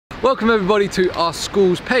Welcome everybody to our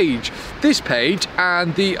schools page. This page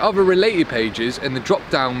and the other related pages in the drop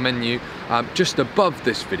down menu just above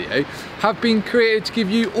this video have been created to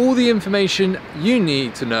give you all the information you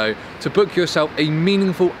need to know to book yourself a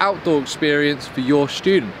meaningful outdoor experience for your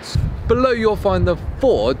students. Below you'll find the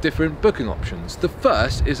 4 different booking options. The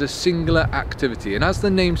first is a singular activity, and as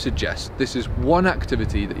the name suggests, this is one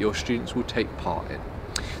activity that your students will take part in.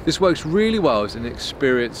 This works really well as an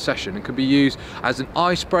experience session and can be used as an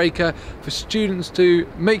icebreaker for students to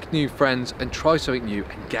make new friends and try something new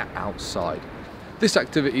and get outside. This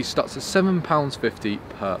activity starts at £7.50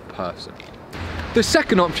 per person. The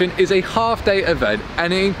second option is a half-day event,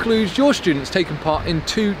 and it includes your students taking part in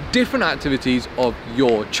 2 different activities of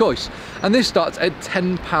your choice, and this starts at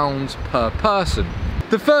 £10 per person.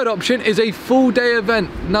 The third option is a full-day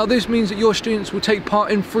event. Now this means that your students will take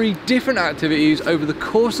part in 3 different activities over the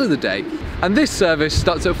course of the day, and this service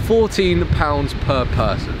starts at £14 per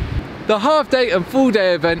person. The half-day and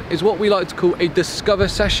full-day event is what we like to call a discover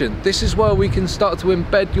session. This is where we can start to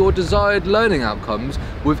embed your desired learning outcomes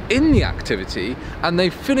within the activity, and they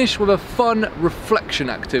finish with a fun reflection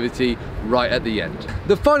activity right at the end.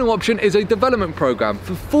 The final option is a development program.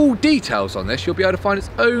 For full details on this, you'll be able to find its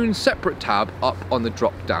own separate tab up on the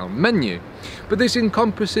drop-down menu. But this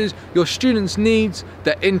encompasses your students' needs,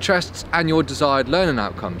 their interests, and your desired learning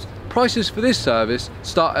outcomes. Prices for this service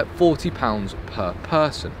start at £40 per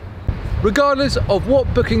person. Regardless of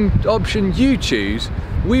what booking option you choose,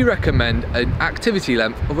 we recommend an activity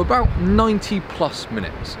length of about 90+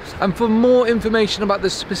 minutes. And for more information about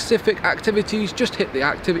the specific activities, just hit the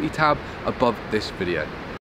activity tab above this video.